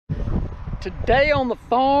Today on the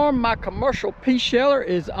farm, my commercial pea sheller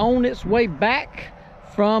is on its way back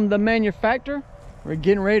from the manufacturer. We're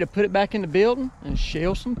getting ready to put it back in the building and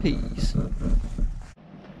shell some peas.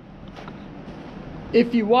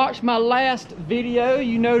 If you watched my last video,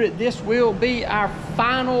 you know that this will be our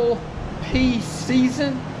final pea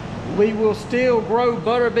season. We will still grow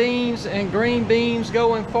butter beans and green beans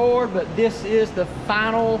going forward, but this is the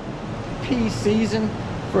final pea season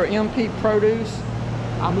for MP Produce.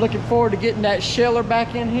 I'm looking forward to getting that sheller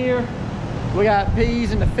back in here. We got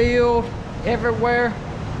peas in the field everywhere,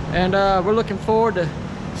 and we're looking forward to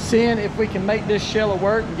seeing if we can make this sheller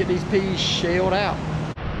work and get these peas shelled out.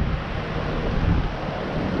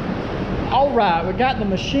 All right, we got the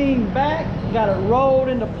machine back, got it rolled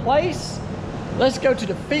into place. Let's go to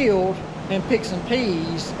the field and pick some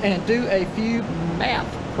peas and do a few math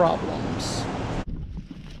problems.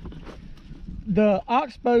 The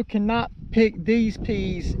Oxbow cannot pick these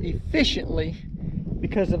peas efficiently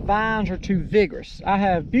because the vines are too vigorous. I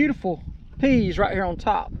have beautiful peas right here on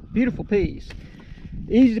top, beautiful peas.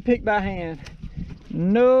 Easy to pick by hand,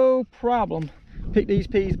 no problem pick these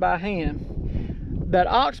peas by hand. That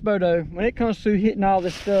Oxbow though, when it comes to hitting all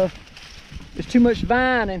this stuff, there's too much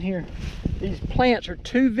vine in here. These plants are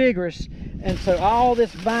too vigorous, and so all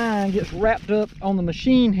this vine gets wrapped up on the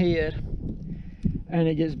machine head and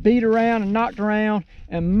it gets beat around and knocked around,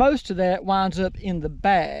 and most of that winds up in the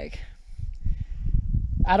bag.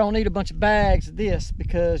 I don't need a bunch of bags of this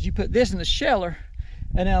because you put this in the sheller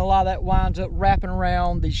and then a lot of that winds up wrapping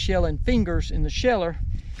around these shelling fingers in the sheller,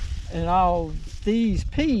 and all these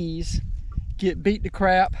peas get beat to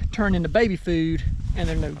crap, turn into baby food, and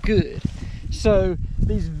they're no good. So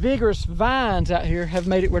these vigorous vines out here have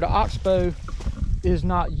made it where the Oxbow is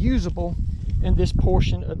not usable in this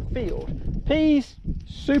portion of the field. Peas,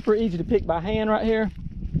 super easy to pick by hand right here.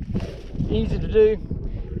 Easy to do.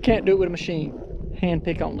 Can't do it with a machine. Hand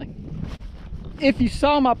pick only. If you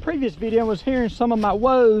saw my previous video and was hearing some of my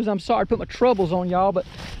woes, I'm sorry to put my troubles on y'all, but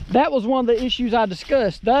that was one of the issues I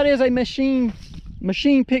discussed. That is a machine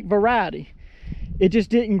pick variety. It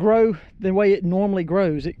just didn't grow the way it normally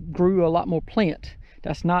grows. It grew a lot more plant.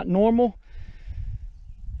 That's not normal,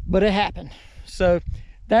 but it happened. So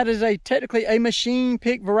that is technically a machine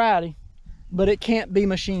pick variety, but it can't be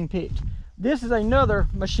machine picked. This is another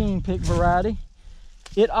machine pick variety.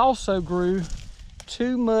 It also grew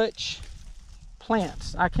too much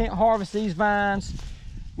plants. I can't harvest these vines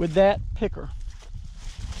with that picker.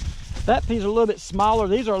 That peas are a little bit smaller.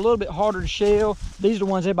 These are a little bit harder to shell. These are the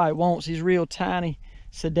ones everybody wants, these real tiny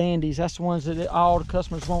sedandis. That's the ones that all the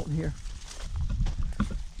customers want here.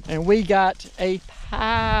 And we got a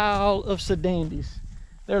pile of sedandis.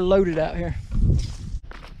 They're loaded out here.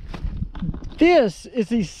 This is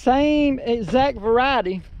the same exact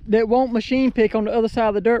variety that won't machine pick on the other side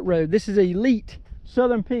of the dirt road. This is Elite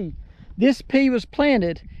Southern Pea. This pea was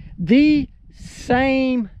planted the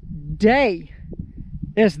same day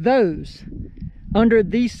as those, under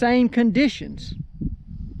these same conditions.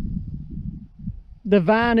 The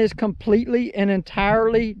vine is completely and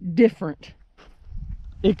entirely different.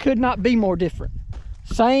 It could not be more different.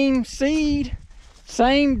 Same seed,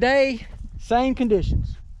 same day, same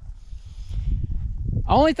conditions.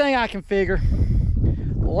 Only thing I can figure,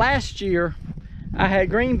 last year I had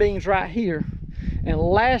green beans right here, and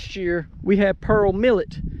last year we had pearl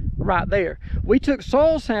millet right there. We took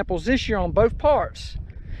soil samples this year on both parts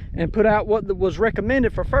and put out what was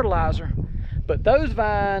recommended for fertilizer, but those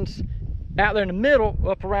vines out there in the middle,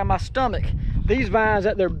 up around my stomach, these vines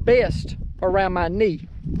at their best around my knee.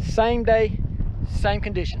 Same day, same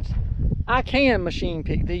conditions. I can machine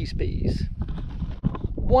pick these peas.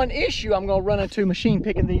 One issue I'm gonna run into machine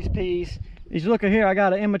picking these peas is, look at here, I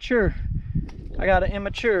got an immature. I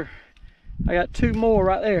got two more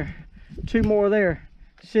right there, two more there.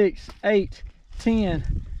 6, 8,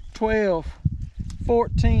 10, 12,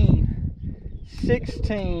 14,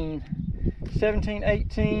 16, 17,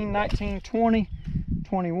 18, 19, 20,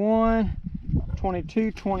 21,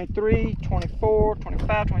 22, 23, 24,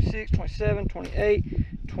 25, 26, 27,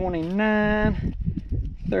 28, 29,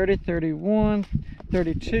 30, 31,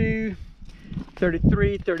 32,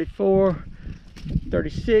 33, 34,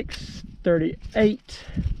 36, 38,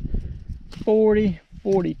 40,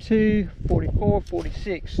 42, 44,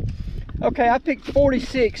 46. Okay, I picked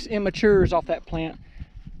 46 immatures off that plant.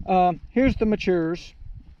 Here's the matures.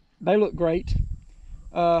 They look great.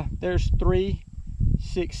 There's 3,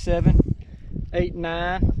 6, 7, 8,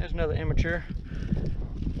 9. There's another immature.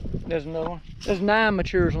 There's another one. There's 9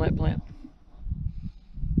 matures on that plant.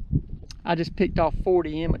 I just picked off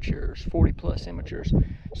 40 immatures, 40 plus immatures.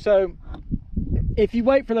 So if you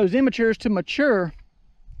wait for those immatures to mature,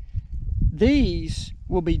 these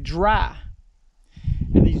will be dry.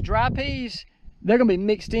 And these dry peas, they're gonna be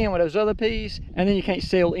mixed in with those other peas, and then you can't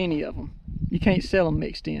sell any of them. You can't sell them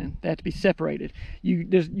mixed in. They have to be separated.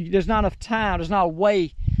 There's not enough time, there's not a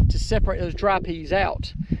way to separate those dry peas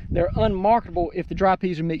out. They're unmarketable if the dry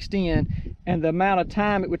peas are mixed in, and the amount of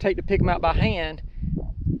time it would take to pick them out by hand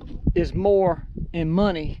is more in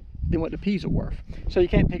money than what the peas are worth. So you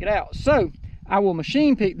can't pick it out. So I will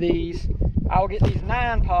machine pick these. I will get these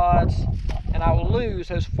 9 pods, and I will lose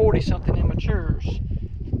those 40 something immatures.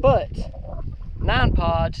 But 9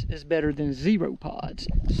 pods is better than 0 pods.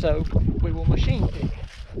 So we will machine pick.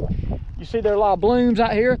 You see there are a lot of blooms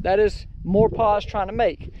out here. That is more pods trying to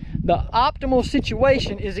make. The optimal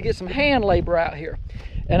situation is to get some hand labor out here.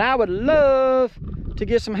 And I would love to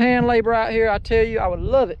get some hand labor out here. I tell you, I would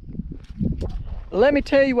love it. Let me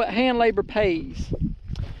tell you what hand labor pays.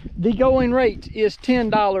 The going rate is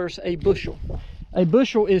 $10 a bushel. A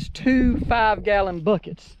bushel is 2 5-gallon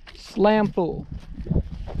buckets, slam full.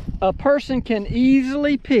 A person can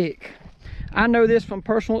easily pick, I know this from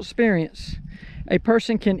personal experience, a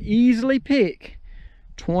person can easily pick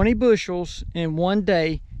 20 bushels in one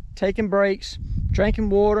day, taking breaks,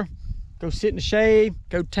 drinking water, go sit in the shade,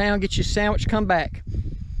 go to town, get you a sandwich, come back.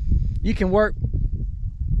 You can work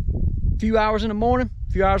a few hours in the morning,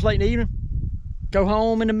 a few hours late in the evening, go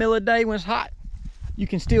home in the middle of the day when it's hot. You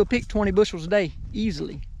can still pick 20 bushels a day,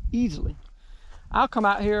 easily. I'll come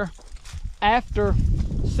out here after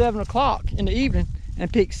 7 o'clock in the evening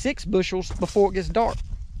and pick 6 bushels before it gets dark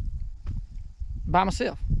by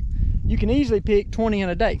myself. You can easily pick 20 in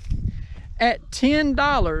a day. At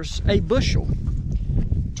 $10 a bushel,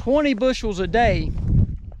 20 bushels a day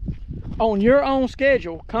on your own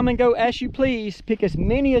schedule. Come and go as you please. Pick as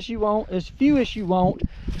many as you want, as few as you want,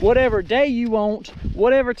 whatever day you want,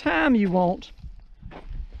 whatever time you want.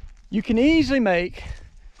 You can easily make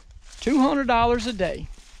 $200 a day.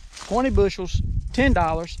 20 bushels, $10,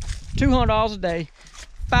 $200 a day,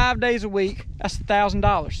 5 days a week, that's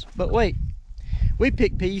 $1,000. But wait, we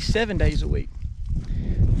pick peas 7 days a week.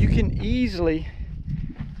 You can easily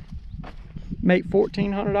make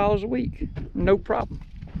 $1,400 a week, no problem.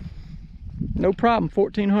 No problem,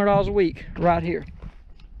 $1,400 a week right here.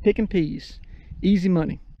 Picking peas, easy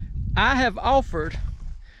money. I have offered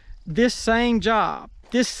this same job,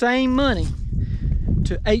 this same money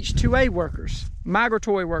to H2A workers,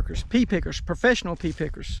 migratory workers, pea pickers, professional pea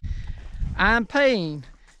pickers. I'm paying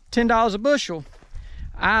 $10 a bushel.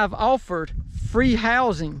 I've offered free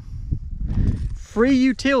housing, free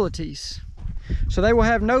utilities, so they will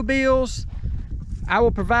have no bills. I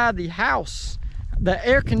will provide the house, the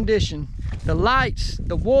air condition, the lights,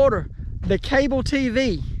 the water, the cable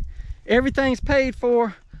TV. Everything's paid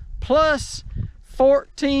for, plus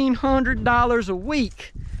 $1,400 a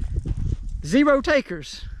week. 0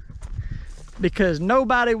 takers, because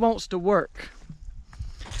nobody wants to work.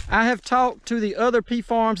 I have talked to the other pea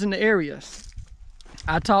farms in the area.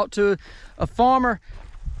 I talked to a farmer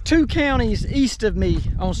 2 counties east of me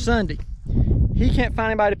on Sunday. He can't find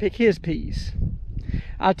anybody to pick his peas.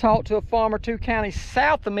 I talked to a farmer 2 counties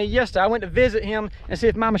south of me yesterday. I went to visit him and see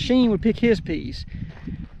if my machine would pick his peas.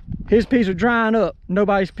 His peas are drying up.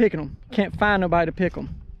 Nobody's picking them. Can't find nobody to pick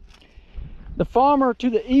them. The farmer to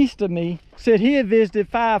the east of me said he had visited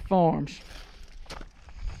 5 farms.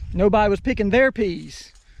 Nobody was picking their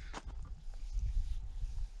peas.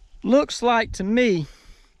 Looks like to me,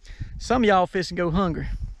 some of y'all fixing to go hungry.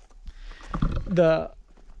 The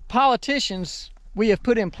politicians we have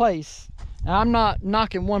put in place, and I'm not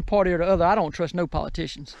knocking one party or the other. I don't trust no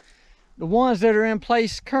politicians. The ones that are in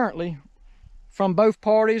place currently, from both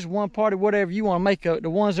parties, one party, whatever you want to make it, the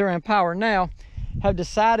ones that are in power now, have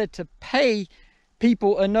decided to pay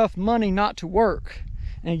people enough money not to work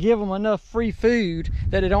and give them enough free food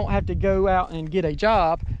that they don't have to go out and get a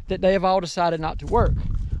job, that they have all decided not to work.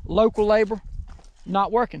 Local labor,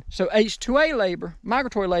 not working. So H2A labor,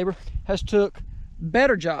 migratory labor, has took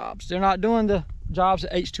better jobs. They're not doing the jobs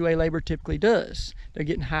that H2A labor typically does. They're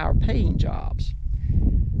getting higher paying jobs.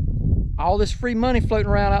 All this free money floating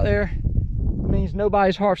around out there means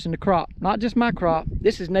nobody's harvesting the crop. Not just my crop,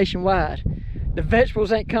 this is nationwide. The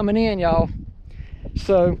vegetables ain't coming in, y'all.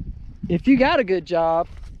 So if you got a good job,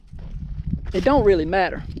 it don't really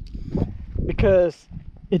matter, because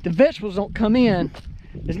if the vegetables don't come in,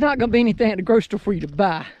 there's not gonna be anything at the grocery store for you to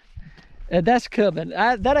buy. That's coming.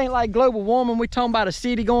 That ain't like global warming. We talking about a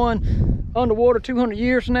city going underwater 200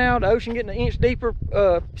 years from now, the ocean getting an inch deeper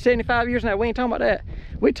 75 years from now. We ain't talking about that.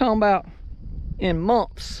 We talking about in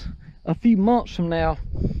months, a few months from now.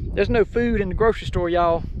 There's no food in the grocery store,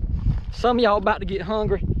 y'all. Some of y'all about to get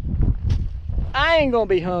hungry. I ain't gonna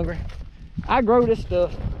be hungry. I grow this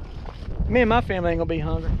stuff. Me and my family ain't gonna be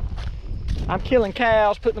hungry. I'm killing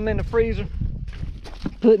cows, putting them in the freezer,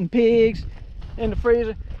 putting pigs in the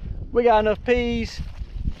freezer. We got enough peas,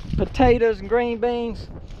 potatoes, and green beans.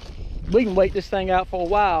 We can wait this thing out for a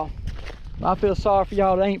while. I feel sorry for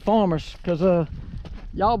y'all that ain't farmers, because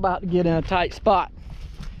y'all about to get in a tight spot.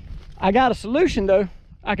 I got a solution though.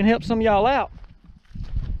 I can help some of y'all out.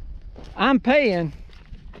 I'm paying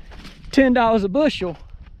 $10 a bushel.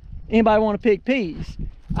 Anybody want to pick peas?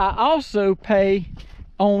 I also pay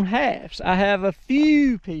on halves. I have a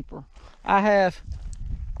few people. I have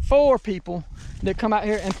 4 people that come out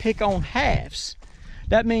here and pick on halves.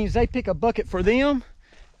 That means they pick a bucket for them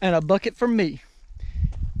and a bucket for me.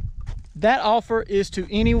 That offer is to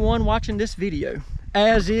anyone watching this video,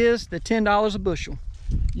 as is the $10 a bushel.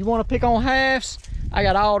 You want to pick on halves? I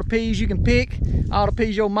got all the peas you can pick, all the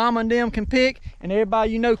peas your mama and them can pick, and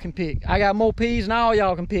everybody you know can pick. I got more peas than all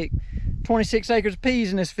y'all can pick. 26 acres of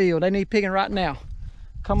peas in this field. They need picking right now.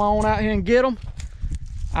 Come on out here and get them.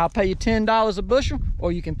 I'll pay you $10 a bushel,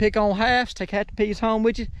 or you can pick on halves, take half the peas home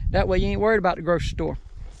with you. That way you ain't worried about the grocery store.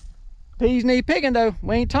 Peas need picking though.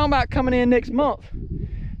 We ain't talking about coming in next month.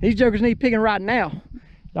 These jokers need picking right now.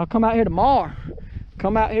 Y'all come out here tomorrow.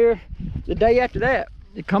 Come out here the day after that.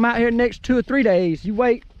 You come out here the next 2 or 3 days. You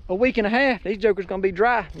wait a week and a half, these jokers gonna be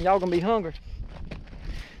dry and y'all gonna be hungry.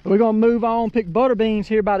 We're gonna move on, pick butter beans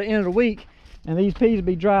here by the end of the week, and these peas will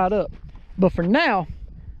be dried up. But for now,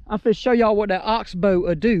 I'm finna show y'all what that oxbow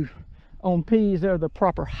will do on peas that are the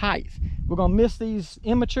proper height. We're gonna miss these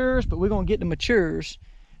immatures, but we're gonna get the matures.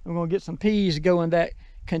 We're gonna get some peas to go in that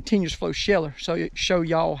continuous flow sheller, so show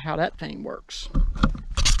y'all how that thing works.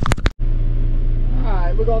 All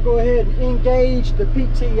right, we're gonna go ahead and engage the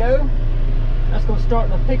PTO. That's gonna start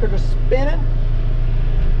the picker to spinning.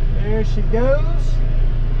 There she goes.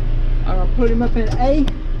 I'm gonna put him up in A.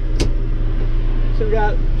 So we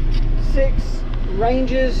got 6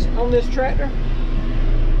 ranges on this tractor.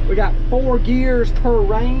 We got 4 gears per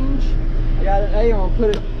range. I got an A. I'm gonna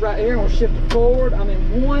put it right here. I'm gonna shift it forward. I'm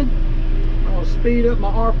in 1. I'm gonna speed up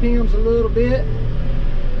my RPMs a little bit.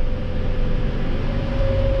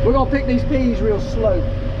 We're gonna pick these peas real slow.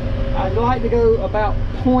 I'd like to go about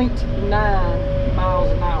 0.9 miles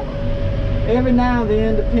an hour. Every now and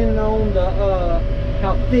then, depending on the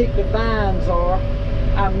how thick the vines are,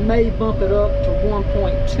 I may bump it up to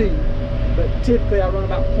 1.2, but typically I run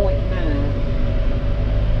about 0.9.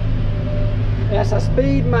 As I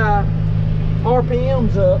speed my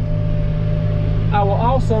RPMs up, I will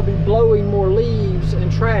also be blowing more leaves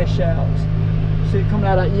and trash out. See it coming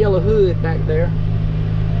out of that yellow hood back there.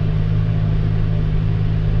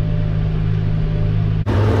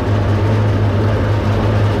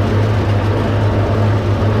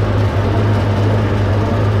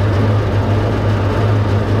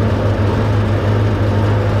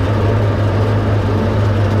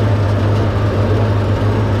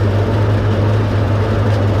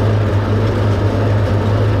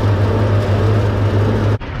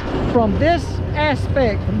 From this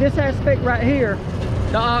aspect right here,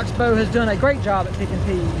 the oxbow has done a great job at picking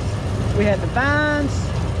peas. We had the vines,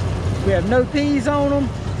 we have no peas on them,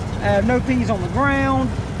 I have no peas on the ground,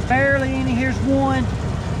 barely any. Here's one,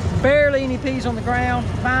 barely any peas on the ground.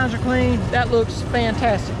 Vines are clean. That looks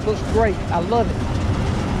fantastic, looks great. I love it.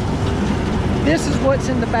 This is what's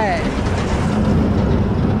in the bag.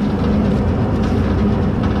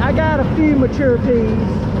 I got a few mature peas,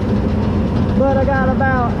 but I got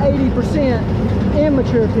about 80%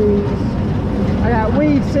 immature peas. I got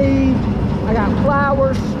weed seed, I got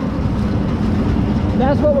flowers.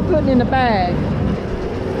 That's what we're putting in the bag.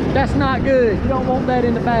 That's not good. You don't want that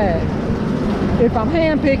in the bag. If I'm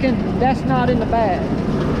hand picking, that's not in the bag.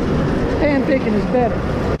 Hand picking is better.